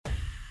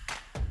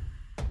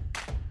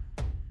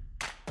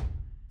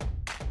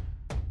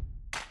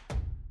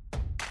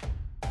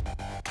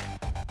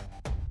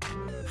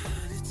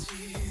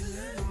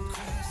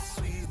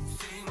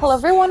Hello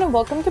everyone and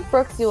welcome to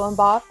Brooke's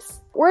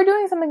UHLENBOPS. We're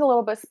doing something a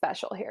little bit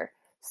special here.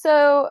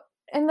 So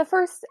in the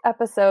first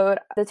episode,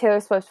 the Taylor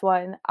Swift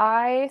one,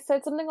 I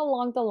said something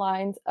along the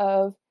lines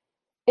of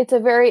it's a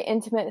very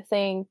intimate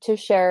thing to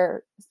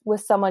share with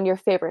someone your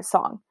favorite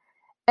song.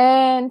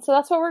 And so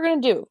that's what we're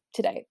going to do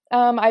today.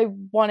 I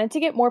wanted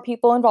to get more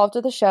people involved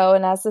with the show,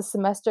 and as the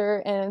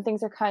semester and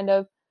things are kind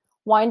of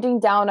winding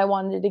down, I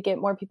wanted to get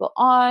more people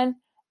on,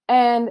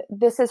 and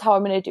this is how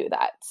I'm going to do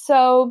that.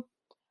 So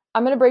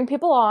I'm going to bring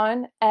people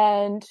on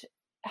and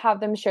have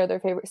them share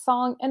their favorite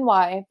song and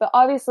why, but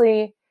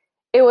obviously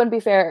it wouldn't be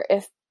fair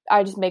if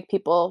I just make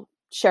people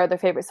share their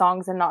favorite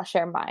songs and not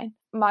share mine.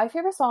 My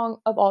favorite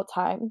song of all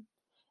time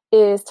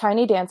is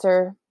Tiny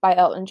Dancer by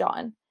Elton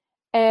John,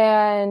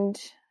 and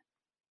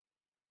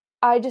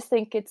I just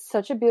think it's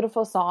such a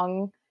beautiful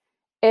song.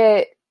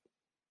 It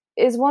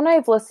is one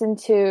I've listened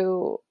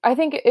to. I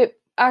think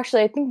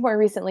more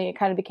recently it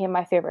kind of became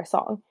my favorite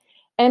song.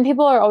 And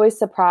people are always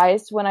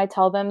surprised when I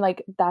tell them,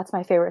 like, that's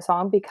my favorite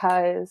song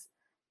because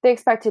they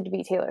expect it to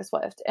be Taylor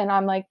Swift. And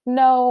I'm like,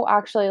 no,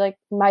 actually, like,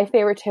 my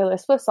favorite Taylor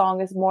Swift song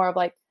is more of,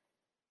 like,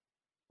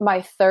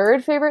 my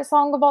third favorite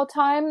song of all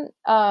time.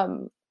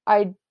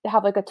 I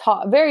have, like, a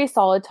very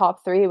solid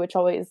top three, which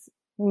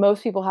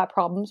most people have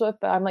problems with,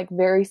 but I'm, like,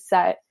 very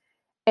set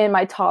in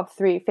my top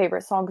three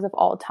favorite songs of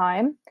all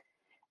time.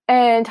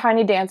 And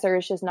Tiny Dancer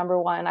is just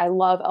number one. I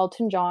love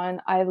Elton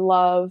John. I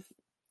love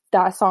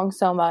that song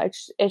so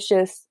much. It's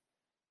just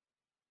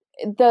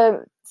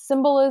the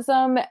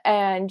symbolism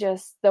and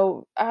just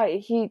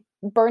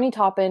Bernie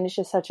Taupin is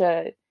just such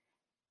a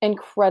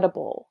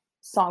incredible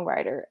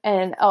songwriter,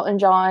 and Elton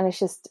John is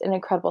just an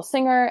incredible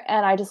singer,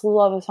 and I just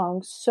love the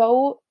song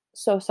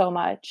so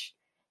much.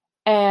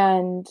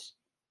 And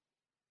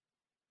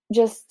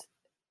just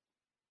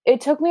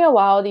it took me a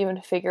while to even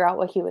figure out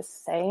what he was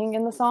saying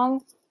in the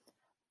song,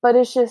 but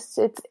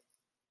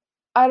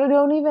I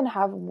don't even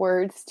have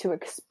words to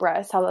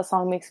express how that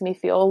song makes me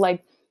feel.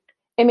 Like,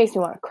 it makes me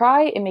want to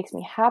cry, it makes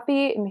me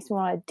happy, it makes me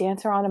want to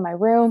dance around in my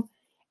room.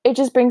 It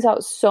just brings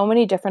out so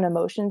many different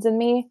emotions in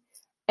me,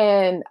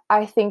 and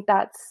I think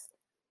it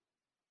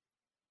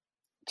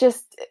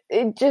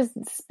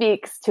just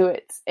speaks to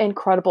its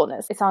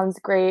incredibleness. It sounds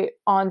great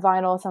on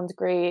vinyl, it sounds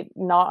great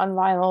not on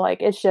vinyl.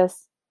 Like, it's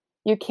just,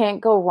 you can't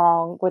go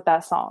wrong with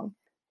that song.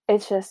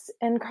 It's just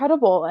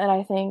incredible, and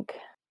I think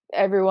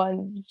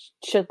everyone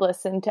should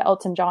listen to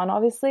Elton John,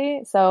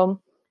 obviously.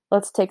 So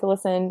let's take a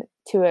listen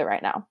to it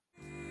right now.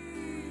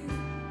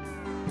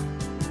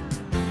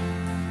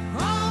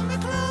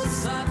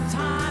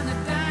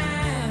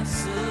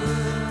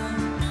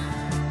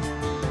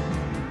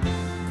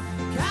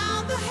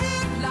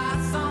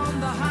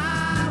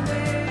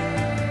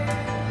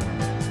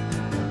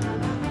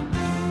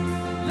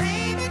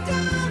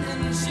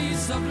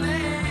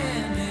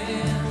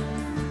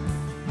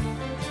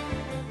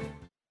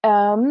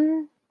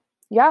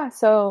 Yeah,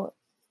 so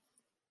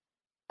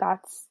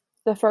that's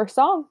the first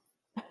song.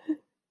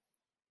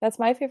 That's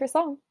my favorite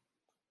song.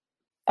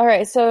 All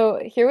right, so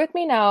here with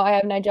me now, I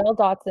have Nigel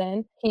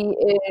Dotson. He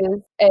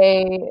is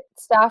a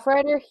staff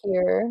writer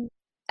here,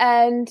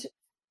 and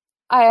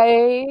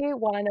I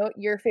want to know what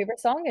your favorite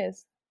song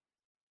is.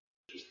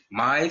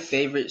 My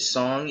favorite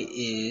song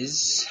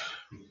is,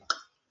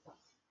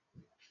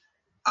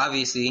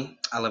 obviously,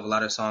 I love a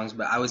lot of songs,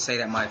 but I would say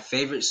that my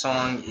favorite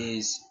song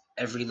is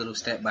Every Little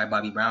Step by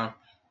Bobby Brown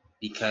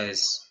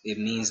because it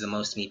means the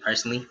most to me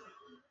personally.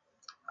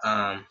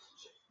 Do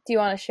you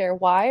want to share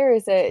why, or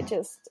is it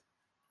just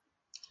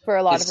for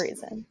a lot of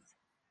reasons?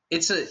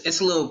 It's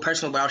a little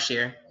personal, but I'll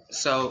share.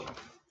 So,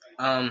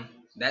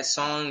 that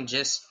song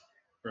just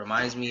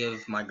reminds me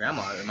of my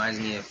grandma. It reminds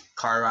me of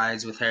car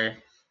rides with her,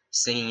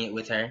 singing it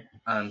with her.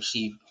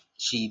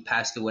 She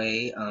passed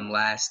away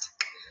last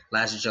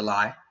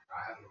July,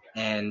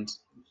 and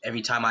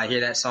every time I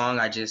hear that song,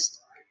 I just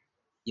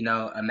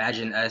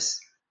imagine us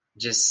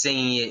just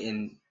singing it,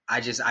 and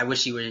I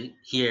wish you were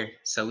here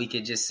so we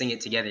could just sing it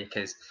together.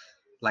 Because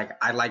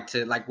I like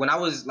to, when I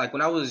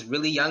was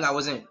really young, I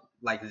wasn't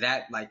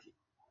that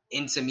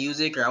into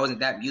music, or I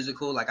wasn't that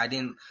musical. I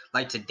didn't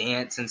like to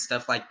dance and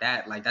stuff like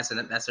that.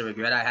 That's a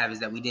regret I have, is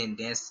that we didn't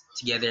dance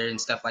together and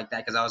stuff like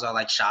that, because I was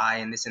all shy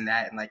and this and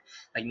that, and like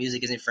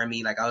music isn't for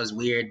me. I was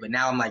weird, but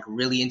now I'm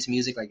really into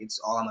music.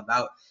 It's all I'm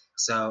about.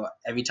 So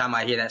every time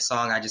I hear that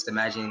song, I just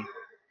imagine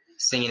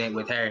singing it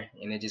with her,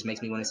 and it just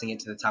makes me want to sing it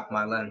to the top of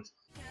my lungs.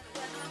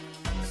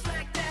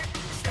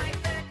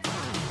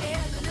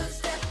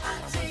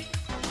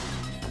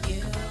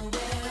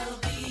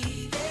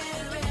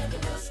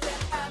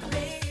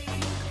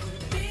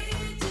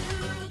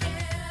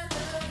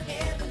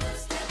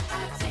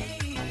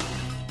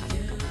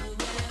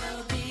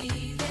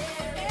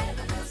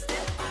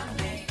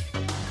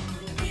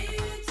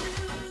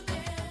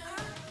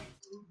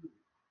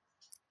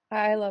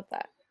 I love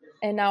that.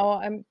 And now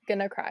I'm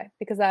gonna cry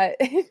because I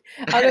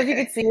don't know if you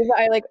could see, but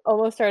I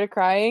almost started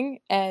crying.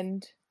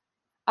 And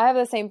I have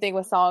the same thing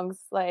with songs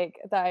that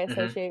I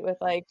associate with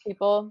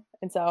people,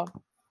 and so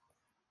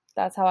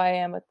that's how I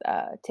am with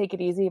 "Take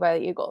It Easy" by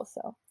the Eagles.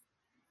 So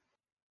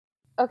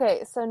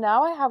Okay, so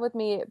now I have with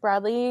me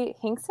Bradley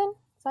Hinkson.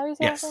 Is that how you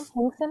say his name? Yes.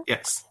 Hinkson?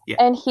 Yes. Yeah.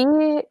 And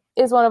he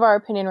is one of our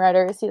opinion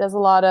writers. He does a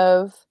lot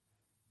of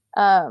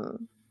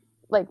um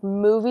like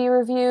movie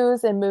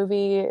reviews and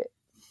movie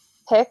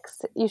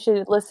picks. You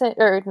should listen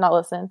or not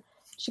listen.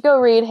 You should go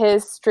read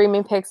his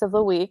streaming picks of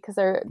the week because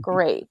they're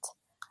great.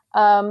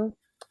 Um,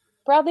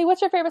 Bradley,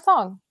 what's your favorite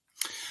song?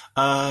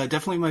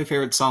 Definitely my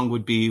favorite song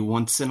would be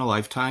Once in a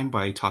Lifetime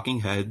by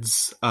Talking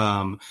Heads.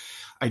 I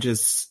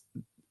just,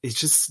 it's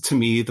just to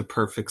me the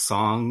perfect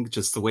song,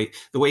 just the way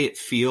it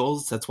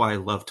feels. That's why I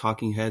love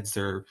Talking Heads.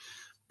 They're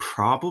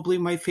probably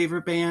my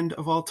favorite band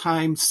of all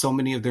time. So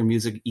many of their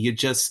music, you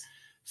just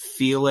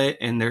feel it,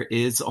 and there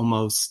is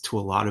almost to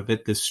a lot of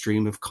it this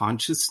stream of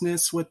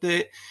consciousness with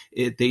it.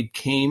 They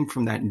came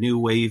from that new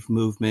wave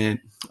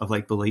movement of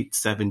like the late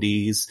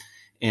 70s,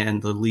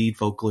 and the lead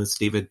vocalist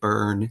David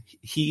Byrne,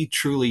 he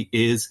truly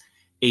is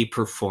a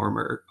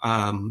performer.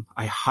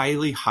 I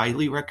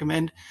highly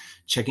recommend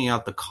checking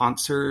out the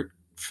concert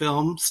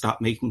film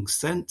Stop Making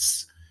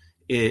Sense.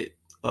 It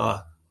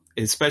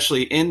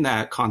especially in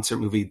that concert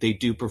movie, they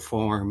do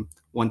perform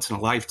Once in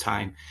a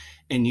Lifetime,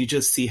 and you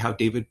just see how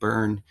David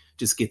Byrne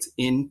just gets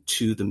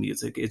into the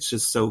music. It's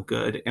just so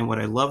good. And what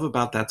I love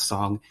about that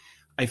song,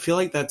 I feel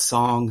like that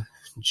song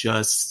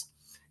just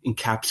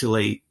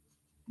encapsulate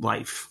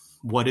life,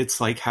 what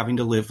it's like having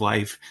to live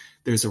life.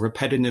 There's a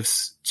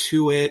repetitiveness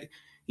to it.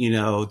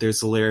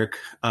 There's a lyric,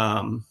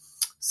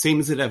 same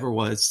as it ever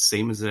was,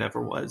 same as it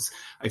ever was.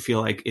 I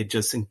feel like it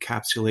just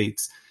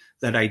encapsulates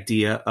that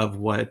idea of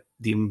what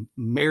the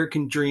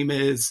American dream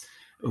is,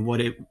 and what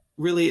it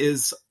really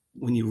is.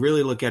 When you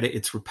really look at it,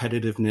 it's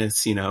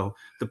repetitiveness,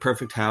 the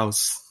perfect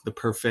house, the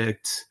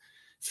perfect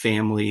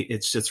family.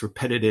 It's just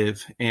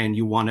repetitive, and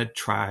you want to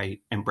try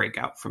and break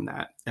out from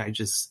that.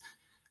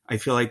 I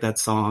feel like that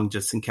song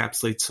just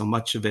encapsulates so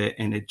much of it,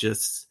 and I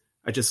just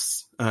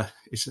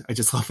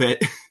love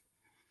it.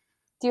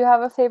 Do you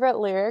have a favorite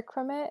lyric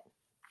from it?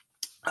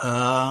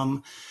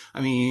 I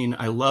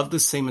love the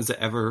same as it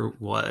ever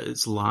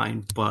was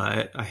line,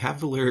 but I have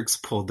the lyrics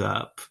pulled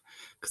up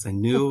because I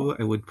knew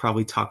I would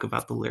probably talk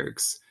about the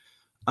lyrics.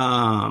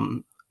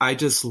 I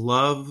just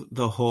love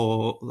the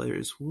whole,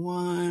 there's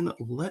one,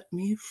 let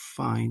me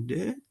find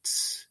it.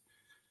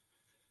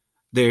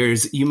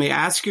 You may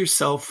ask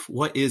yourself,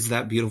 what is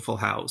that beautiful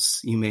house?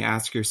 You may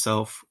ask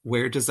yourself,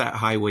 where does that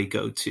highway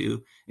go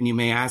to? And you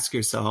may ask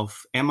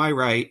yourself, am I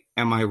right?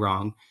 Am I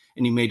wrong?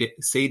 And you may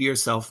say to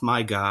yourself,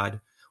 my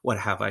God, what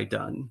have I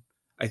done?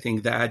 I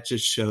think that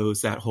just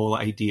shows that whole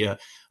idea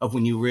of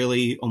when you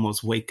really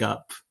almost wake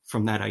up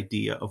from that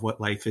idea of what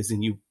life is,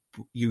 and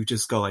you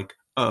just go like,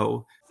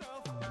 oh.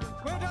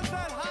 Where does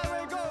that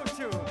highway go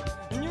to?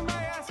 And you may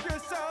ask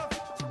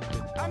yourself,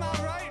 am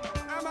I right?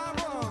 Am I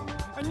wrong?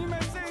 And you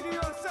may say to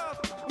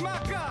yourself,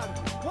 my God,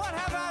 what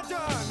have I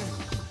done?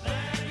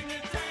 Letting the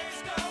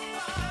days go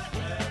by,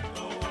 let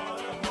the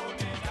water hold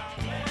me down.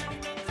 Letting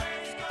the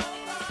days go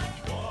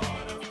by,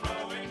 water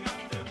flowing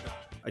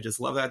underground. I just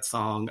love that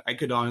song. I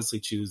could honestly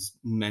choose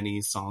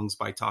many songs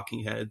by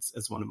Talking Heads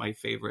as one of my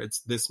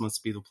favorites. This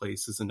Must Be the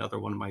Place is another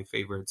one of my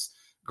favorites.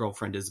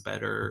 Girlfriend is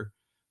Better.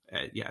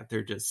 Yeah,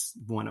 they're just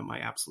one of my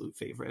absolute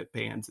favorite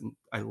bands, and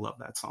I love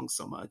that song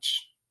so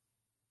much.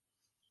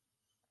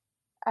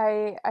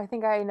 I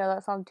think I know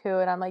that song too,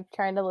 and I'm like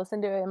trying to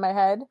listen to it in my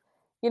head.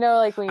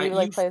 Like when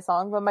you play a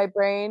song, but my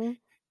brain's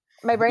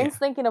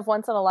thinking of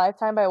Once in a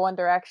Lifetime by One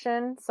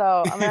Direction,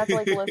 so I'm gonna have to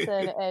like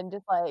listen and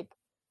just like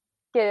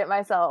get it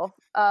myself.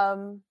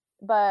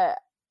 But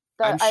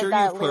I'm sure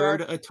you've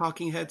heard a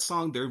Talking Head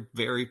song. They're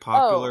very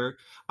popular.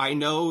 Oh. I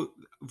know,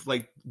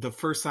 like, the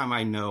first time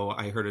I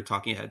heard a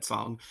Talking Head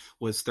song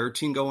was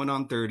 13 Going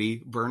on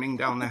 30, Burning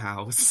Down the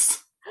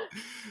House.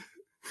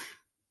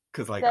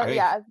 Because, like,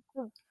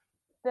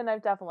 then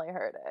I've definitely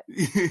heard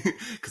it.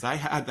 Because I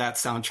had that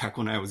soundtrack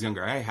when I was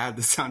younger. I had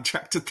the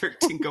soundtrack to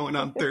 13 Going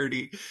on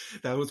 30.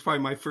 That was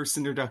probably my first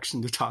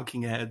introduction to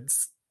Talking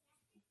Heads.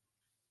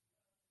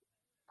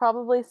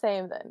 Probably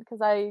same then,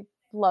 because I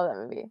love that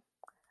movie.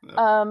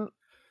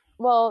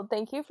 Well,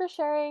 thank you for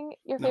sharing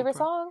your favorite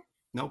song.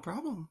 No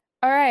problem.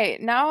 All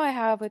right, now I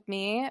have with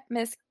me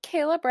Miss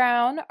Kayla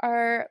Brown,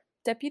 our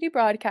deputy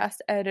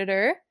broadcast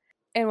editor,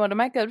 and one of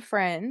my good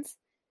friends.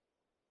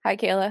 Hi,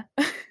 Kayla.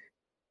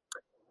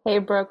 Hey,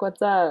 Brooke,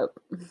 what's up?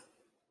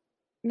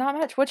 Not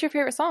much. What's your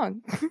favorite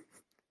song?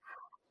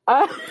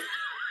 One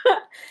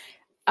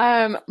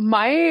of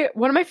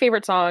my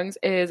favorite songs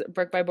is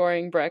 "Brick by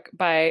Boring Brick"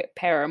 by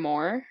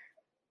Paramore.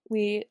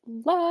 We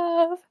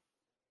love.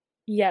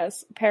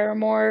 Yes,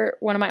 Paramore,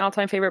 one of my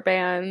all-time favorite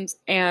bands,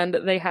 and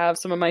they have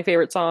some of my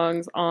favorite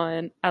songs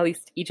on at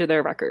least each of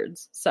their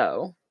records.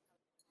 So,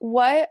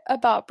 what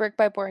about Brick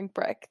by Boring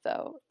Brick,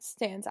 though,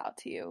 stands out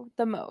to you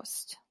the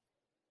most?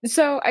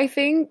 So, I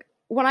think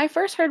when I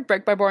first heard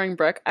Brick by Boring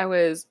Brick, I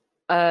was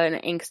an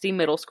angsty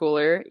middle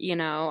schooler,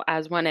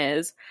 as one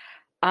is.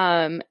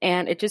 And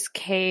it just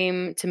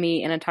came to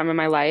me in a time in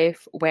my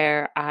life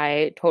where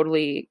I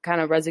totally kind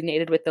of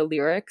resonated with the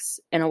lyrics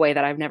in a way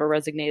that I've never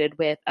resonated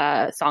with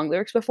song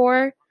lyrics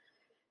before.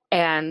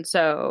 And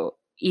so,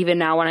 even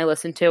now when I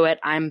listen to it,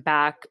 I'm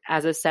back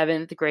as a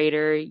 7th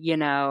grader,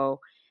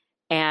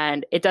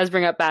 and it does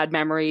bring up bad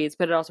memories,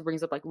 but it also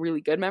brings up like really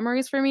good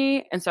memories for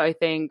me. And so I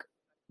think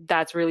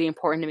that's really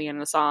important to me in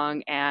the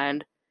song.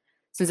 And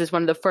since it's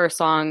one of the first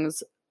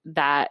songs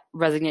that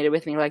resonated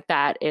with me like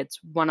that, it's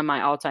one of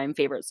my all-time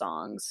favorite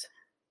songs.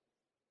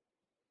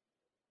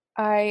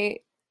 I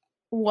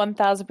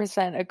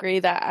 1000% agree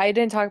that I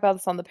didn't talk about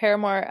this on the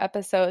Paramore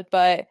episode,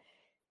 but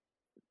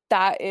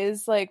that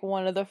is like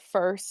one of the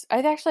first.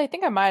 I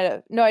think I might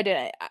have. No, I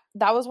didn't.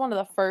 That was one of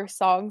the first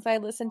songs I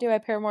listened to by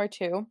Paramore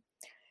too.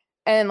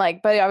 And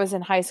but I was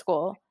in high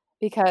school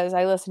because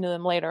I listened to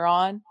them later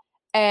on.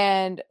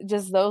 And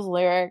just those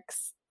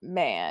lyrics,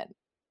 man.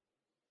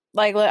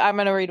 I'm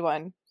going to read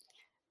one.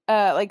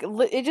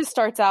 It just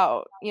starts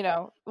out,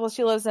 well,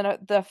 she lives in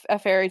a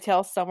fairy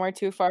tale somewhere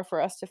too far for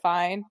us to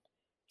find,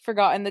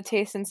 forgotten the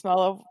taste and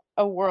smell of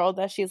a world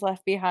that she's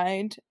left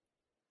behind.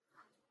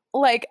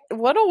 What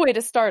a way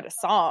to start a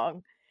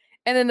song.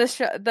 And then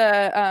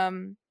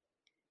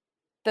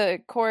the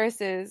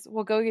chorus is,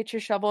 we'll go get your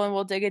shovel and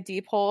we'll dig a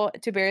deep hole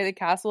to bury the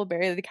castle,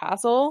 bury the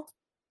castle.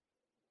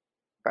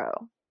 Bro,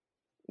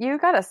 you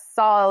got a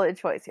solid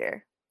choice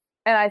here.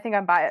 And I think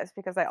I'm biased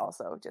because I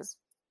also just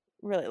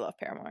really love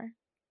Paramore.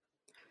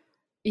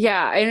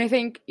 Yeah, and I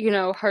think,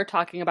 her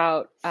talking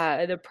about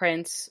the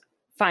prince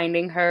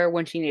finding her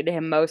when she needed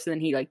him most and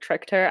then he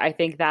tricked her. I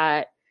think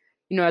that,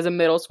 as a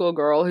middle school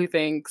girl who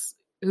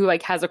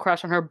has a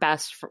crush on her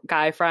best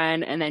guy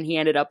friend, and then he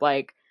ended up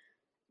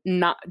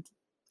not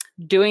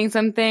doing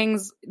some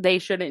things they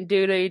shouldn't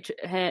do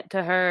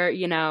to her,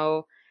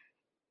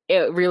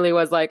 it really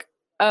was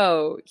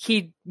oh,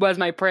 he was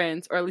my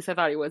prince, or at least I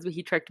thought he was, but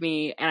he tricked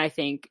me. And I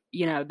think,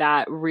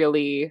 that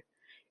really,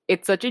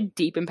 it's such a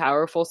deep and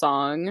powerful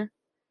song.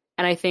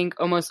 And I think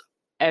almost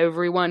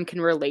everyone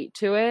can relate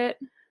to it.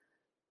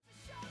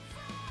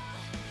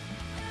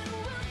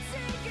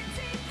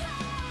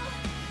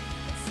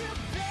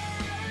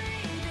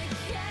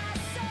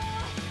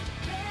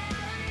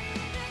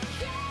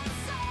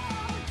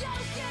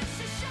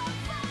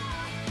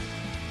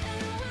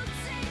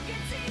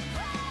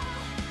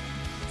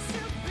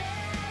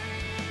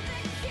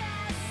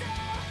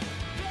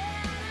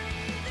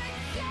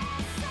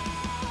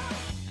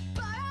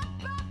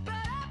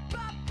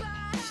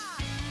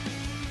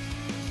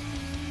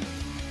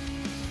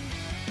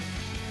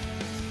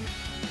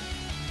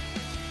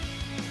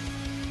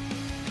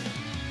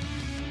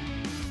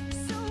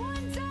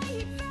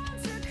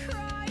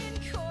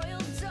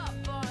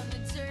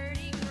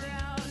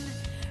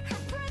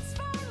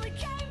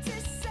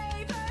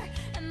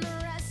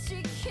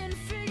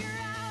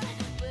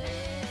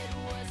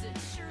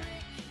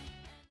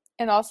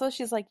 And also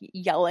she's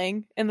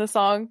yelling in the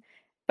song,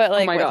 but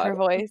with God. her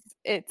voice,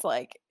 it's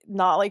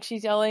not like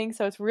she's yelling.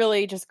 So it's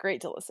really just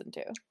great to listen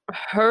to.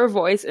 Her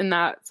voice in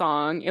that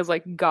song is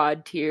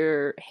God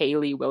tier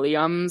Hayley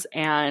Williams,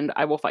 and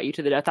I will fight you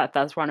to the death that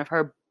that's one of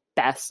her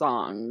best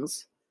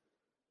songs.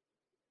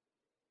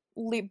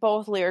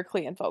 Both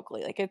lyrically and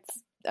vocally,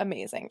 it's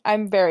amazing.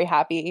 I'm very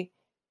happy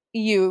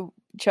you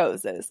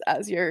chose this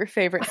as your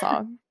favorite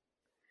song.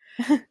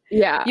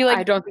 Yeah,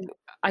 I don't think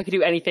I could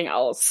do anything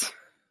else.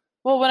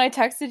 Well, when I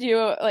texted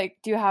you,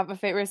 do you have a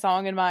favorite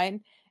song in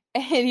mind?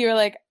 And you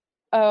were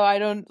oh, I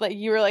don't,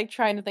 you were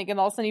trying to think, and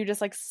all of a sudden you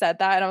just said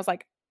that, and I was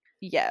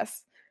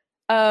yes.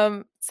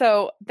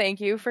 So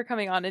thank you for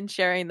coming on and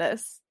sharing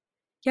this.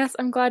 Yes,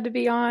 I'm glad to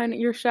be on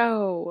your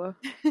show.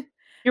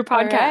 Your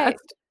podcast. Right.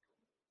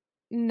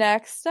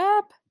 Next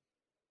up.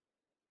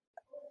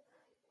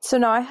 So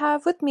now I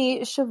have with me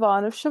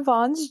Siobhan of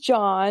Siobhan's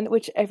John,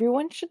 which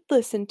everyone should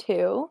listen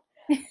to.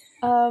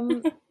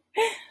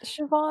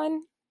 Siobhan,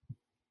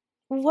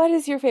 what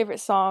is your favorite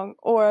song,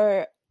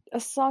 or a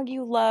song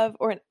you love,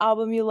 or an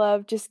album you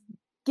love? Just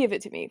give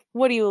it to me.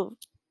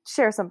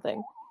 Share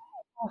something.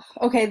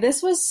 Okay,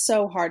 this was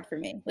so hard for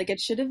me.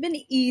 It should have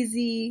been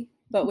easy,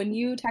 but when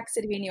you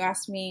texted me and you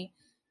asked me,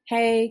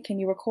 hey, can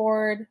you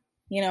record,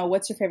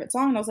 what's your favorite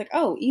song? And I was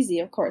oh, easy,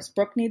 of course.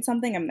 Brooke needs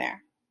something, I'm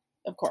there.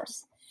 Of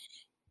course.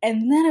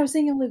 And then I was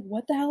thinking,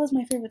 what the hell is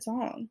my favorite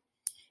song?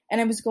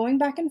 And I was going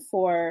back and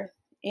forth,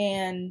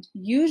 and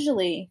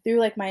usually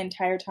through my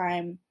entire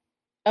time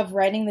of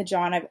writing the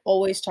John, I've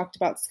always talked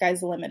about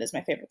Sky's the Limit as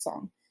my favorite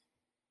song.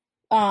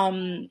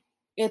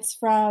 It's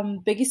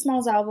from Biggie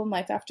Smalls' album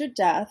Life After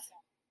Death.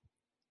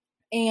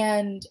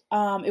 And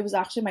it was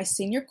actually my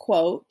senior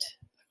quote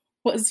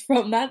was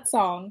from that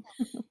song.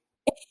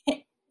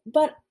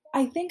 But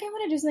I think I'm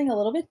going to do something a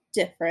little bit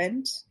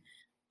different.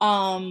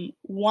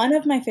 One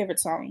of my favorite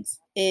songs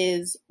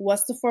is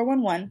What's the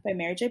 411 by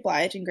Mary J.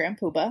 Blige and Grand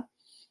Poobah.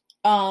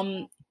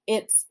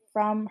 It's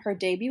from her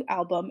debut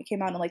album. It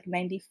came out in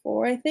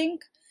 94, I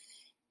think.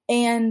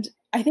 And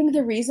I think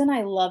the reason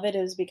I love it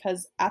is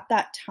because at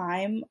that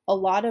time, a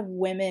lot of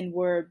women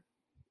were,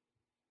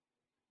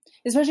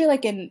 especially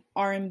in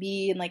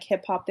R&B and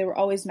hip hop, they were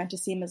always meant to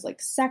seem as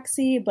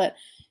sexy, but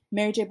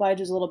Mary J.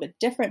 Blige is a little bit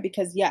different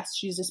because yes,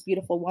 she's this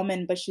beautiful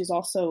woman, but she's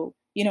also,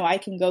 I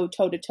can go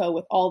toe to toe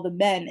with all the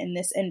men in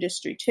this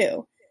industry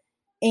too.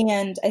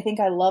 And I think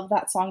I love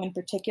that song in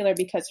particular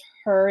because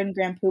her and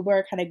Grand Puba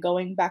are kind of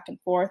going back and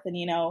forth, and,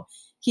 you know,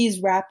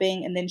 he's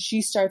rapping and then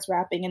she starts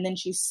rapping and then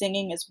she's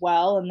singing as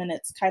well. And then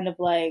it's kind of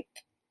like,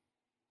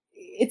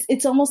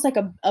 it's almost like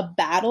a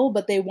battle,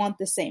 but they want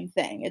the same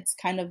thing. It's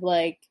kind of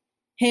like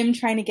him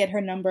trying to get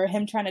her number,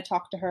 him trying to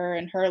talk to her,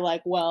 and her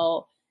like,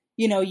 well,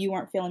 you know, you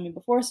weren't feeling me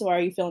before, so are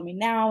you feeling me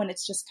now? And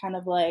it's just kind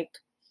of like,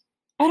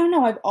 I don't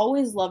know. I've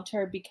always loved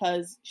her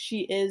because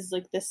she is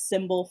like this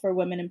symbol for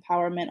women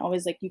empowerment.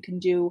 Always like, you can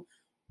do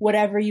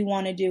whatever you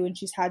want to do. And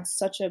she's had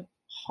such a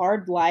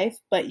hard life,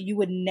 but you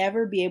would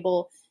never be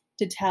able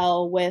to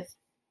tell with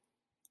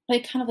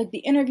like kind of like the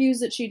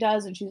interviews that she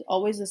does. And she's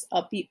always this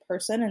upbeat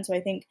person. And so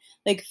I think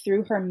like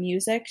through her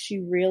music, she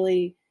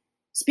really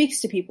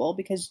speaks to people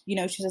because, you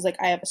know, she says like,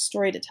 I have a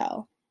story to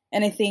tell.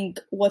 And I think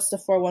What's the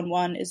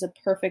 411 is a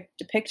perfect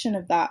depiction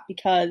of that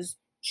because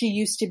she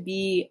used to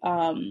be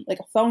like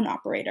a phone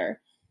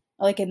operator,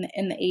 like in the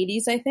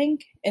 80s, I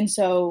think. And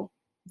so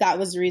that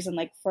was the reason,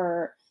 like,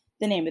 for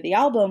the name of the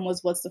album was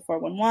What's the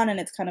 411? And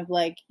it's kind of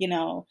like, you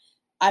know,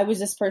 I was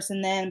this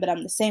person then, but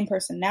I'm the same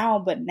person now.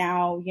 But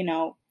now, you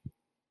know,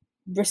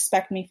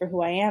 respect me for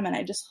who I am. And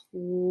I just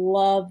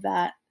love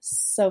that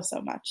so,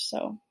 so much.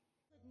 So.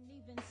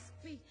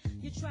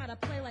 You try to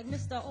play like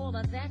Mr. All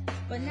of that,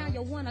 but now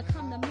you wanna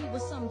come to me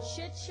with some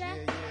chit chat.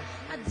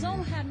 I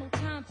don't have no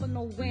time for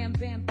no wham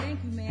bam,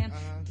 thank you, ma'am.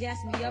 Gas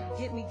me up,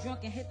 get me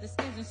drunk, and hit the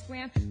skins and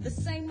scram. The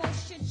same old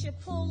shit you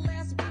pulled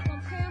last week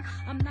on Pam.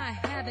 I'm not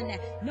having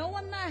that. No,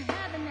 I'm not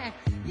having that.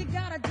 You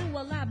gotta do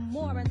a lot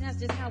more, and that's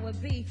just how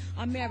it be.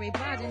 I'm Mary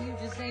Biden, you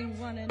just ain't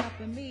running up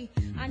in me.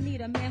 I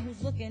need a man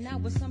who's looking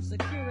out with some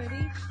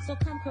security. So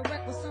come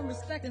correct with some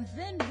respect, and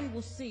then we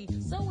will see.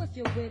 So if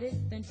you're with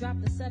it, then drop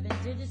the 7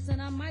 digits,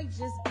 and I might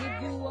just give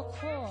you a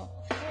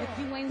call. If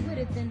you ain't with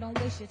it, then don't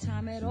waste your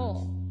time at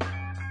all.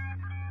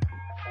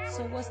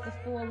 So what's the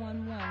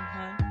 411,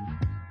 huh?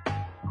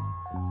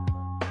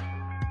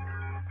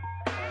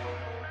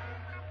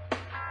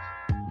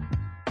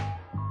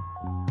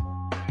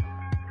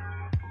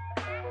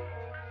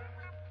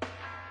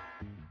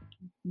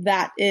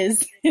 That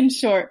is, in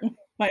short,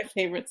 my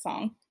favorite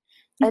song.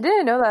 I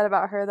didn't know that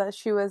about her, that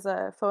she was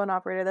a phone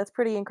operator. That's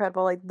pretty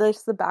incredible. Like,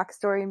 just the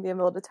backstory and being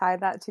able to tie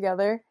that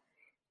together.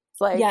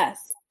 It's like, yes,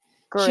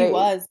 great. She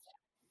was.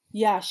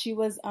 Yeah, she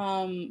was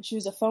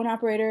a phone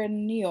operator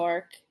in New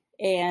York,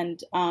 and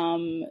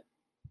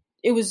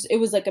it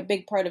was like a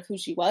big part of who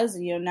she was.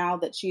 And, you know, now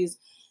that she's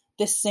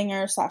this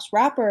singer /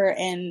 rapper,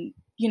 and,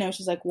 you know,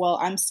 she's like, well,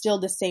 I'm still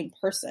the same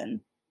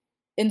person.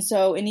 And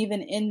so, and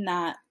even in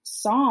that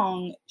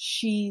song,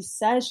 she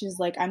says, she's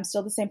like, I'm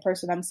still the same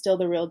person. I'm still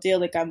the real deal.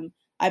 Like,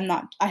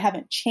 I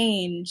haven't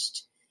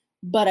changed,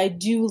 but I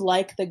do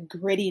like the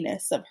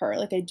grittiness of her.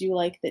 Like, I do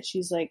like that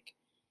she's like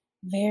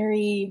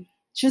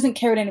she doesn't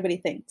care what anybody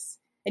thinks.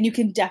 And you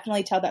can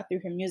definitely tell that through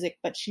her music,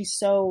 but she's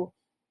so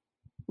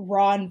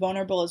raw and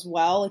vulnerable as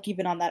well. Like,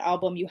 even on that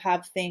album, you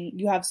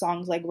have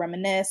songs like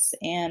Reminisce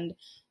and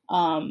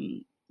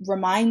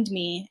Remind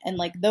Me, and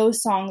like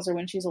those songs are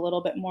when she's a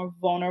little bit more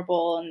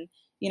vulnerable, and,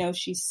 you know,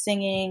 she's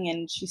singing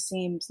and she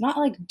seems not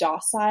like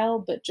docile,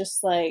 but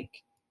just like,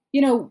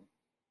 you know,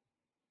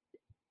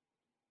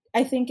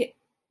 I think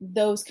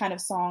those kind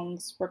of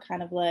songs were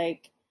kind of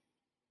like,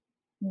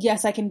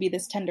 yes, I can be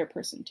this tender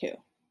person too.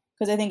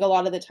 Because I think a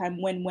lot of the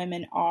time when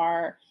women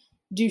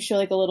do show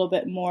like a little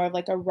bit more of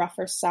like a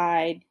rougher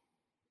side,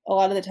 a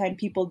lot of the time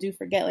people do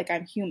forget, like,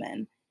 I'm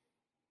human.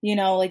 You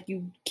know, like,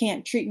 you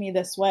can't treat me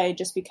this way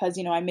just because,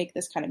 you know, I make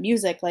this kind of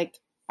music. Like,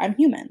 I'm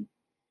human.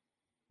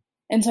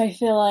 And so I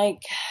feel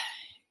like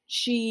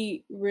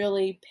she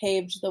really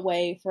paved the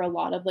way for a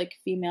lot of like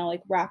female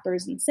like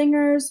rappers and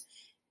singers.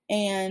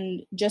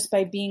 And just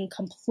by being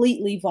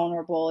completely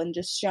vulnerable and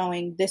just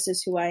showing, this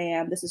is who I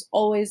am, this is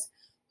always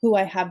who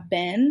I have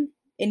been.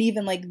 And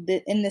even like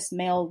in this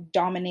male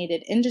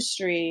dominated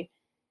industry,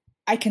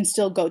 I can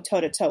still go toe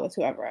to toe with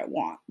whoever I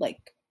want. Like,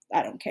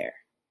 I don't care.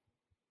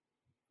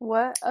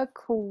 What a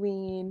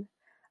queen.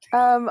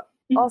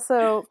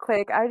 Also,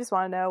 quick, I just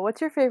want to know,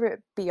 what's your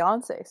favorite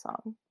Beyonce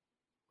song?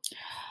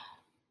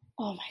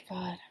 Oh my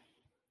God.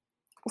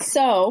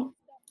 So,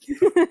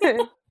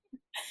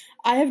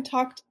 I have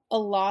talked a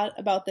lot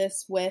about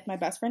this with my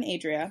best friend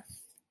Adria,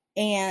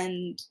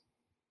 and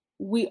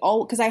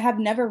because I have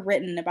never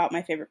written about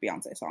my favorite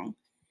Beyonce song,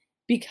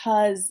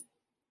 because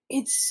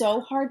it's so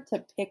hard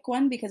to pick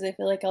one, because I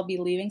feel like I'll be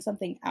leaving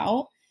something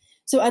out.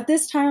 So at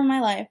this time in my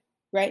life,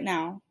 right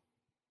now,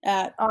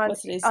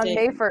 what's today's date?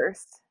 May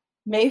 1st.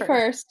 May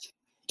 1st,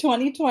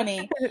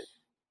 2020.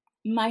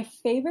 My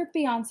favorite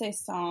Beyonce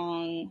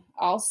song,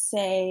 I'll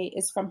say,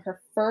 is from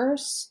her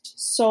first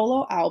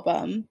solo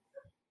album,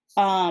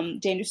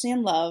 Dangerously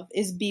in Love,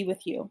 is Be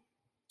With You.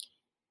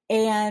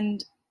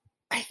 And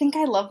I think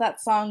I love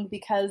that song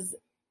because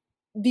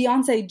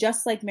Beyonce,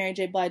 just like Mary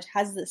J. Blige,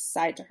 has this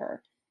side to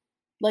her.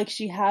 Like,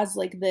 she has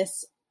like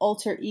this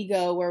alter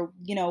ego where,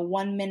 you know,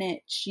 1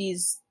 minute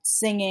she's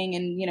singing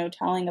and, you know,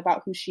 telling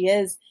about who she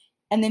is,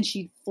 and then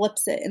she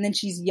flips it, and then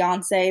she's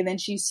Beyonce, then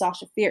she's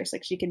Sasha Fierce.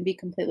 Like, she can be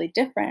completely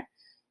different.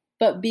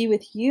 But Be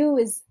With You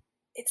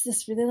it's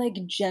this really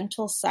like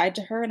gentle side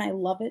to her, and I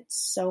love it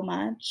so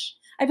much.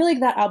 I feel like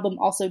that album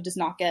also does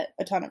not get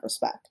a ton of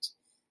respect.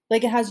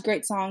 Like, it has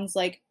great songs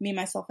like Me,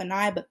 Myself, and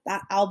I, but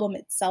that album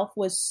itself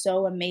was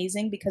so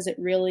amazing because it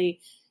really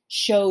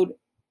showed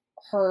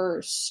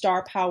her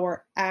star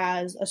power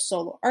as a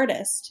solo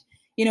artist.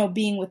 You know,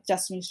 being with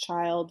Destiny's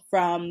Child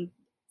from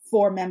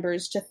 4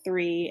 members to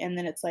 3, and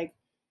then it's like,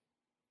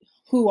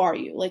 who are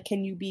you? Like,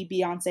 can you be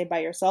Beyonce by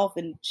yourself?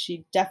 And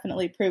she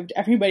definitely proved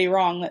everybody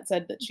wrong that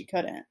said that she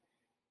couldn't.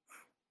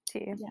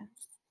 Yeah.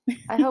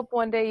 I hope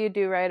one day you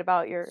do write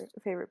about your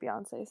favorite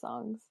Beyonce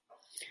songs.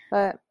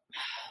 But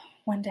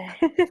one day.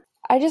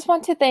 I just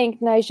want to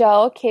thank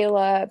Nigel,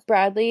 Kayla,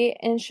 Bradley,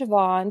 and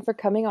Siobhan for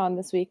coming on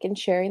this week and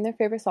sharing their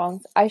favorite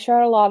songs. I sure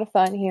had a lot of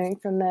fun hearing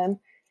from them.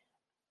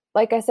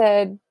 Like I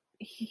said,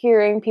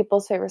 hearing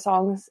people's favorite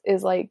songs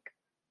is like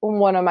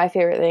one of my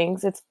favorite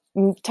things. It's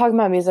talking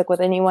about music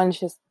with anyone is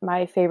just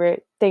my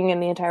favorite thing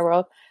in the entire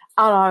world.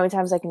 I don't know how many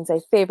times I can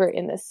say favorite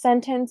in this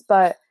sentence,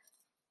 but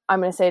I'm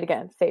going to say it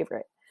again,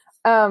 favorite.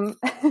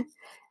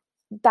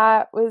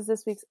 That was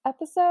this week's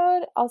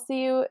episode. I'll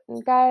see you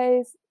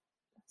guys.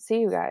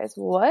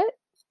 What?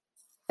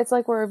 It's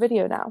like we're a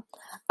video now.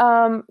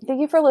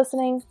 Thank you for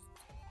listening.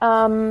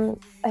 I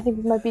think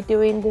we might be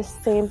doing the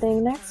same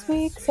thing next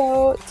week,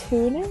 so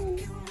tune in.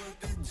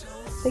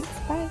 Thanks,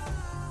 bye.